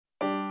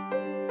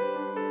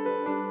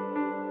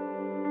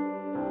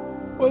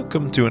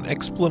Welcome to an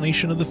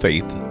explanation of the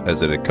faith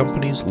as it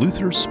accompanies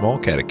Luther's Small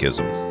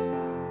Catechism.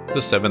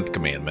 The Seventh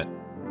Commandment,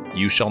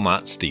 You shall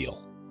not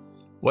steal.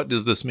 What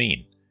does this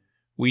mean?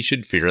 We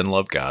should fear and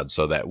love God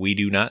so that we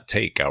do not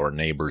take our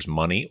neighbor's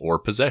money or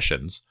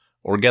possessions,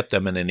 or get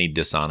them in any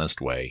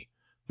dishonest way,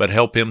 but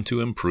help him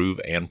to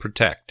improve and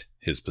protect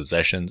his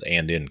possessions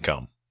and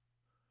income.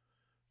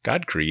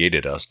 God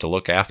created us to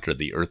look after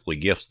the earthly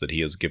gifts that He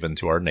has given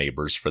to our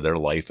neighbors for their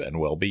life and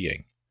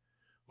well-being.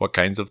 What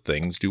kinds of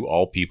things do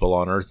all people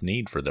on earth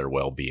need for their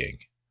well-being?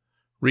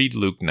 Read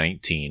Luke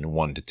 19,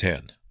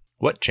 1-10.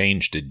 What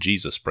change did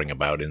Jesus bring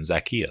about in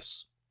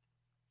Zacchaeus?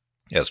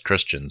 As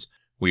Christians,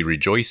 we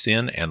rejoice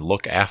in and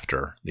look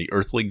after the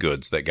earthly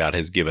goods that God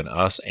has given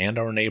us and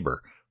our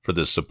neighbor for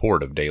the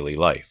support of daily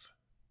life.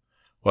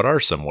 What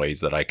are some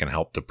ways that I can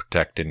help to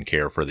protect and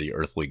care for the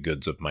earthly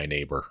goods of my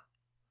neighbor?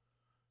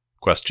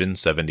 Question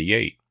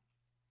 78.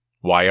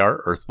 Why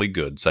are earthly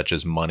goods such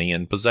as money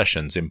and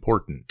possessions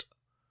important?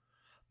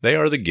 They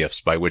are the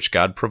gifts by which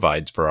God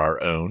provides for our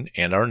own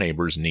and our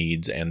neighbor's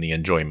needs and the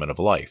enjoyment of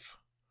life.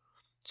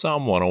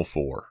 Psalm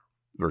 104,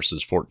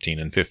 verses 14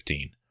 and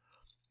 15.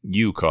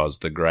 You cause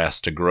the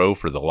grass to grow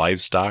for the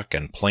livestock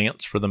and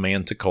plants for the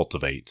man to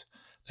cultivate,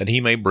 that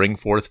he may bring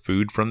forth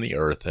food from the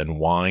earth and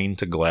wine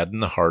to gladden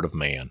the heart of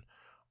man,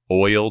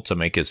 oil to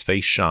make his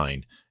face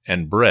shine,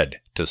 and bread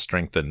to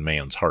strengthen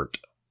man's heart.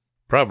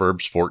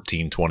 Proverbs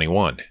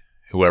 14:21.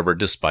 Whoever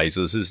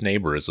despises his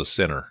neighbor is a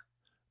sinner,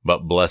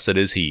 but blessed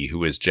is he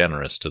who is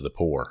generous to the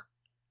poor.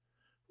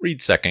 Read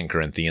 2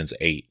 Corinthians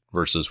 8,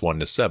 verses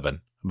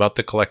 1-7, about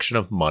the collection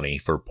of money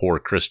for poor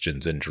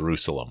Christians in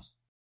Jerusalem.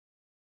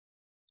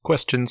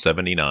 Question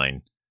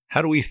 79.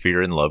 How do we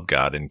fear and love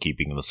God in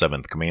keeping the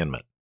seventh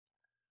commandment?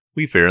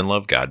 We fear and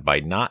love God by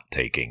not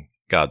taking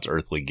God's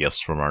earthly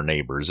gifts from our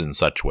neighbors in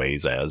such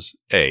ways as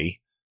a.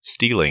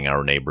 Stealing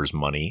our neighbor's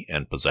money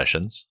and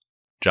possessions.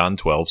 John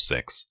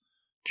 12:6.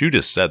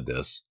 Judas said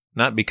this,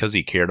 not because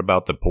he cared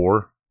about the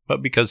poor,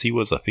 but because he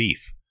was a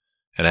thief,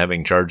 and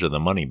having charge of the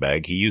money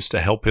bag, he used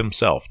to help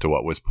himself to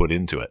what was put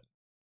into it.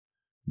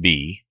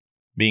 B.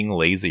 Being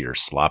lazy or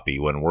sloppy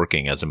when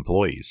working as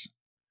employees.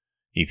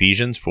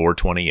 Ephesians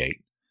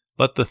 4:28.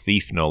 Let the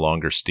thief no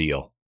longer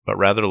steal, but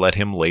rather let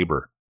him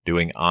labor,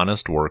 doing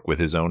honest work with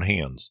his own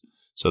hands,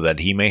 so that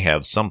he may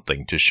have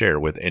something to share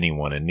with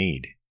anyone in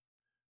need.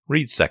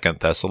 Read 2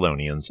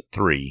 Thessalonians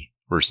 3,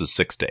 verses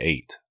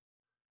 6-8.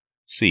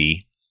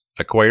 C.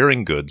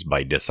 Acquiring goods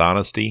by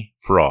dishonesty,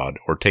 fraud,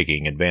 or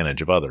taking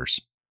advantage of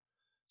others.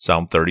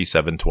 Psalm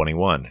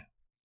 37:21.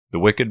 The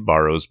wicked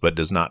borrows but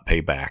does not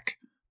pay back,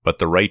 but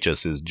the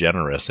righteous is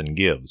generous and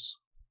gives.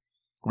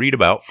 Read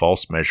about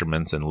false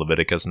measurements in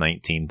Leviticus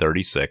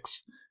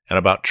 19:36 and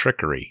about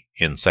trickery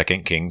in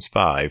 2 Kings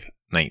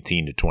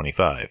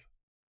 5:19-25.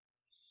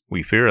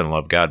 We fear and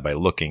love God by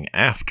looking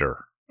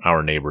after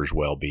our neighbor's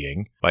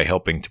well-being, by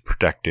helping to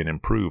protect and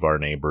improve our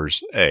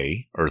neighbor's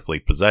A. Earthly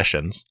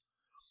possessions.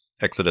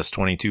 Exodus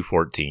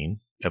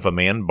 22:14. If a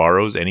man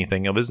borrows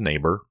anything of his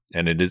neighbor,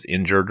 and it is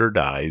injured or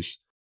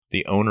dies,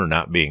 the owner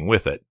not being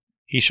with it,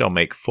 he shall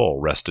make full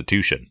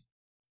restitution.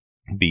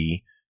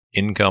 B.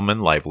 Income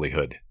and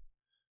livelihood.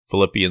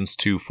 Philippians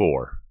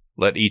 2:4.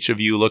 Let each of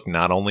you look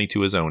not only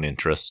to his own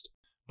interest,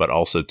 but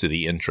also to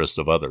the interest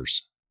of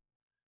others.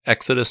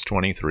 Exodus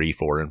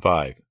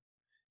 23:4-5.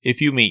 If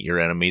you meet your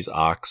enemy's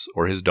ox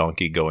or his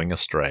donkey going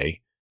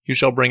astray, you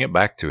shall bring it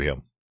back to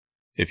him.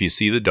 If you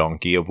see the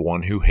donkey of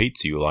one who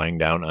hates you lying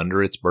down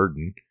under its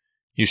burden,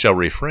 you shall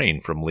refrain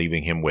from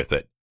leaving him with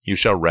it. You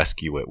shall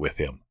rescue it with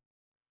him.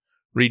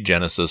 Read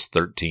Genesis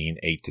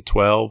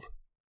 13:8-12,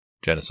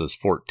 Genesis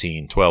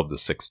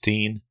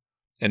 14:12-16,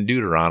 and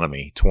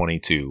Deuteronomy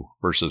 22,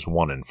 verses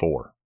 1 and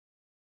 4.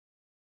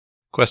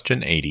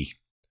 Question 80.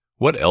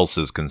 What else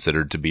is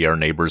considered to be our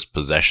neighbor's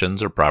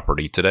possessions or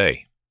property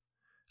today?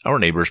 Our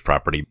neighbor's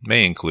property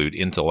may include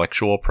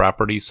intellectual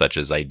property such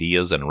as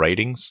ideas and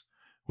writings,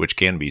 which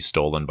can be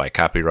stolen by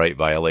copyright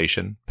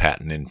violation,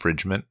 patent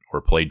infringement,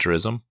 or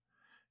plagiarism,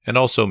 and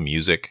also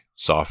music,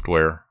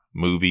 software,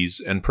 movies,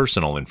 and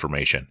personal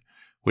information,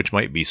 which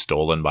might be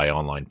stolen by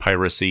online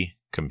piracy,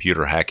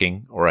 computer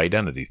hacking, or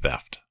identity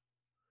theft.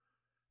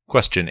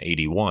 Question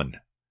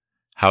 81.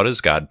 How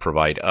does God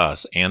provide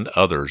us and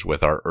others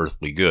with our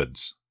earthly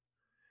goods?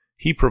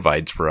 He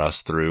provides for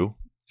us through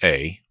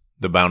A.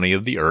 The bounty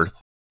of the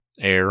earth,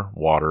 air,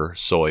 water,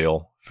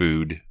 soil,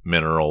 food,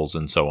 minerals,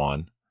 and so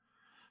on.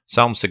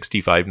 Psalm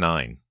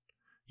 65:9.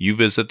 You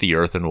visit the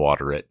earth and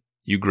water it.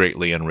 You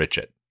greatly enrich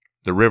it.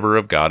 The river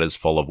of God is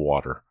full of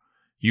water.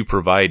 You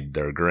provide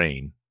their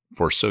grain,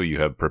 for so you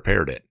have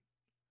prepared it.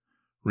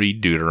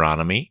 Read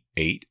Deuteronomy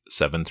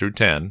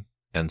 8:7-10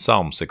 and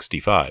Psalm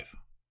 65.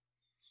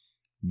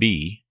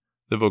 B.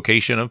 The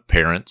vocation of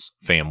parents,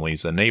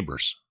 families, and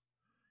neighbors.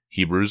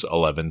 Hebrews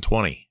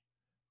 11:20.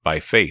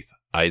 By faith,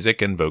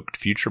 Isaac invoked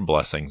future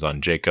blessings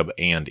on Jacob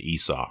and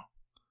Esau.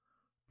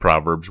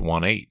 Proverbs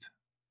 1:8.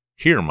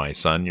 Hear, my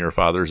son, your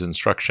father's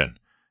instruction,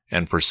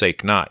 and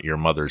forsake not your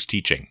mother's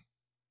teaching.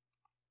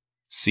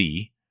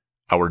 C.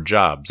 Our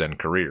jobs and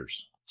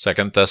careers.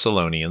 2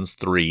 Thessalonians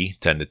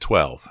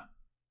 3:10-12.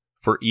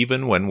 For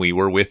even when we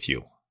were with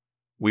you,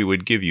 we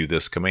would give you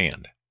this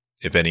command: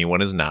 if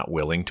anyone is not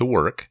willing to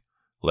work,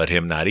 let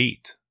him not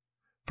eat.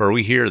 For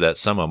we hear that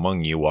some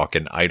among you walk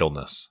in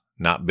idleness,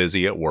 not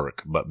busy at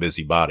work, but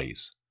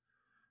busybodies.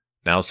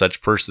 Now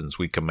such persons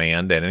we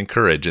command and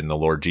encourage in the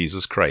Lord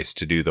Jesus Christ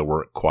to do the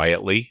work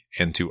quietly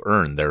and to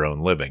earn their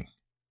own living.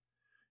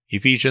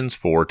 Ephesians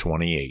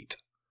 4:28.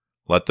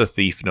 Let the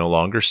thief no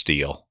longer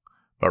steal,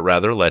 but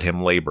rather let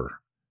him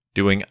labor,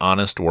 doing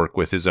honest work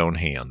with his own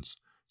hands,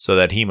 so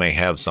that he may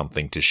have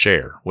something to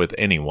share with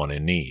anyone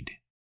in need.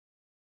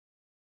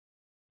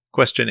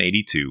 Question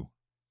 82.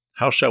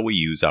 How shall we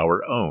use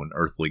our own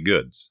earthly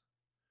goods?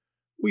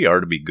 We are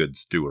to be good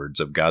stewards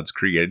of God's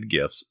created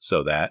gifts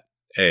so that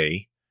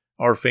a.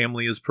 Our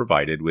family is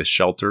provided with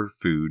shelter,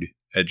 food,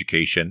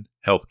 education,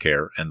 health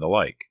care, and the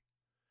like.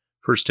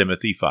 1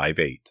 Timothy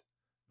 5:8.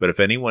 But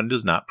if anyone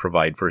does not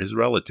provide for his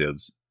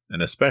relatives,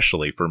 and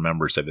especially for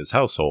members of his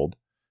household,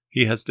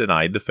 he has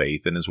denied the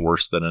faith and is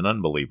worse than an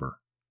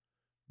unbeliever.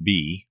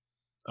 B.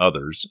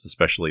 Others,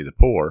 especially the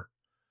poor,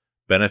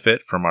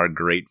 benefit from our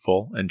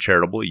grateful and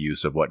charitable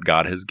use of what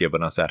God has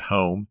given us at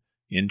home,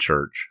 in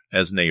church,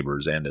 as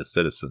neighbors, and as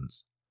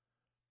citizens.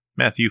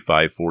 Matthew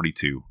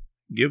 5:42.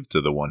 Give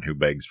to the one who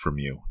begs from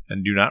you,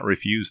 and do not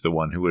refuse the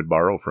one who would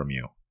borrow from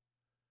you.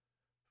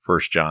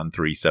 1 John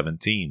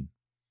 3:17.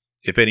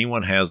 If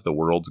anyone has the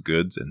world's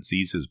goods and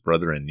sees his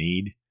brother in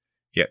need,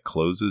 yet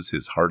closes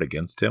his heart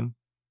against him,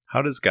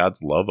 how does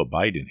God's love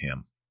abide in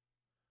him?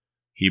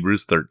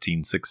 Hebrews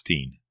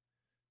 13:16.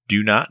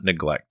 Do not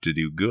neglect to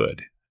do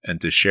good,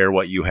 and to share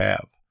what you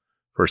have,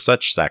 for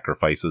such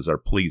sacrifices are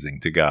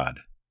pleasing to God.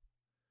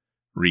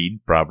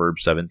 Read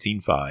Proverbs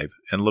 17:5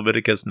 and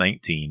Leviticus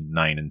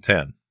 19:9 and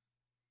 10.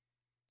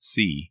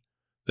 C.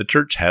 The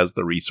church has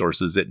the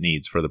resources it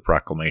needs for the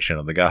proclamation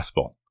of the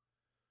gospel.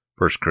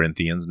 1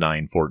 Corinthians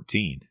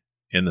 9:14.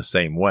 In the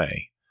same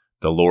way,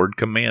 the Lord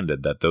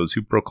commanded that those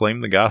who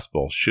proclaim the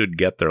gospel should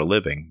get their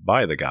living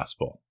by the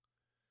gospel.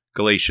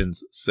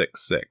 Galatians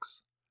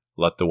 6:6.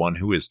 Let the one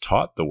who is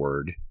taught the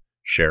word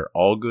share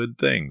all good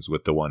things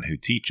with the one who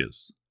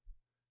teaches.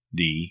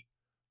 D.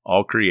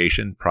 All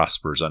creation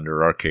prospers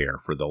under our care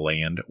for the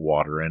land,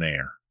 water, and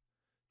air.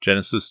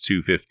 Genesis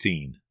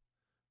 2:15.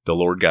 The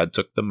Lord God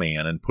took the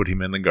man and put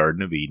him in the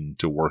Garden of Eden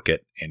to work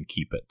it and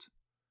keep it.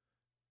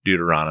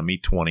 Deuteronomy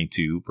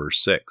 22,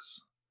 verse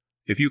 6.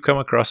 If you come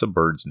across a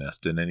bird's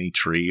nest in any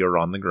tree or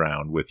on the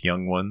ground with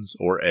young ones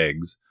or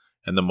eggs,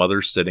 and the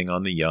mother sitting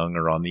on the young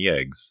or on the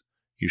eggs,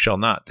 you shall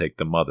not take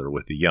the mother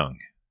with the young.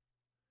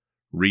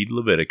 Read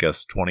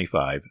Leviticus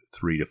 25,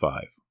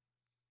 3-5.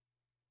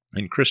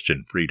 In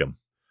Christian freedom,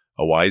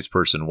 a wise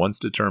person once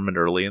determined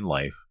early in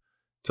life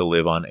to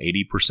live on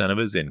 80% of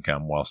his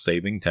income while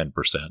saving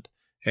 10%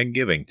 and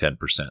giving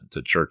 10%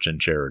 to church and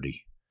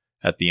charity.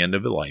 At the end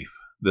of his life,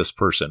 this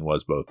person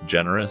was both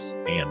generous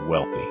and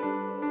wealthy.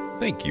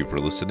 Thank you for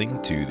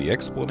listening to The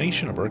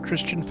Explanation of Our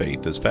Christian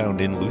Faith as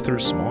found in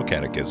Luther's Small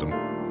Catechism,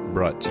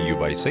 brought to you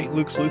by St.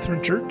 Luke's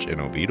Lutheran Church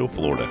in Oviedo,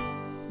 Florida.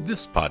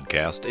 This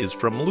podcast is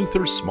from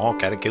Luther's Small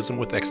Catechism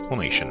with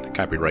Explanation,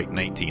 copyright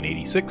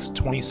 1986,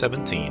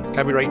 2017,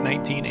 copyright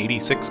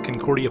 1986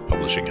 Concordia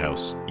Publishing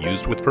House.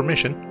 Used with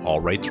permission, all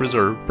rights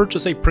reserved.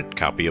 Purchase a print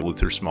copy of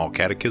Luther's Small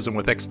Catechism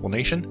with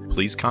Explanation.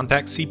 Please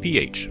contact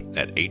CPH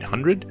at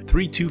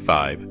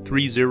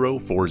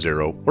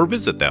 800-325-3040 or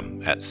visit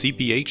them at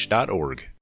cph.org.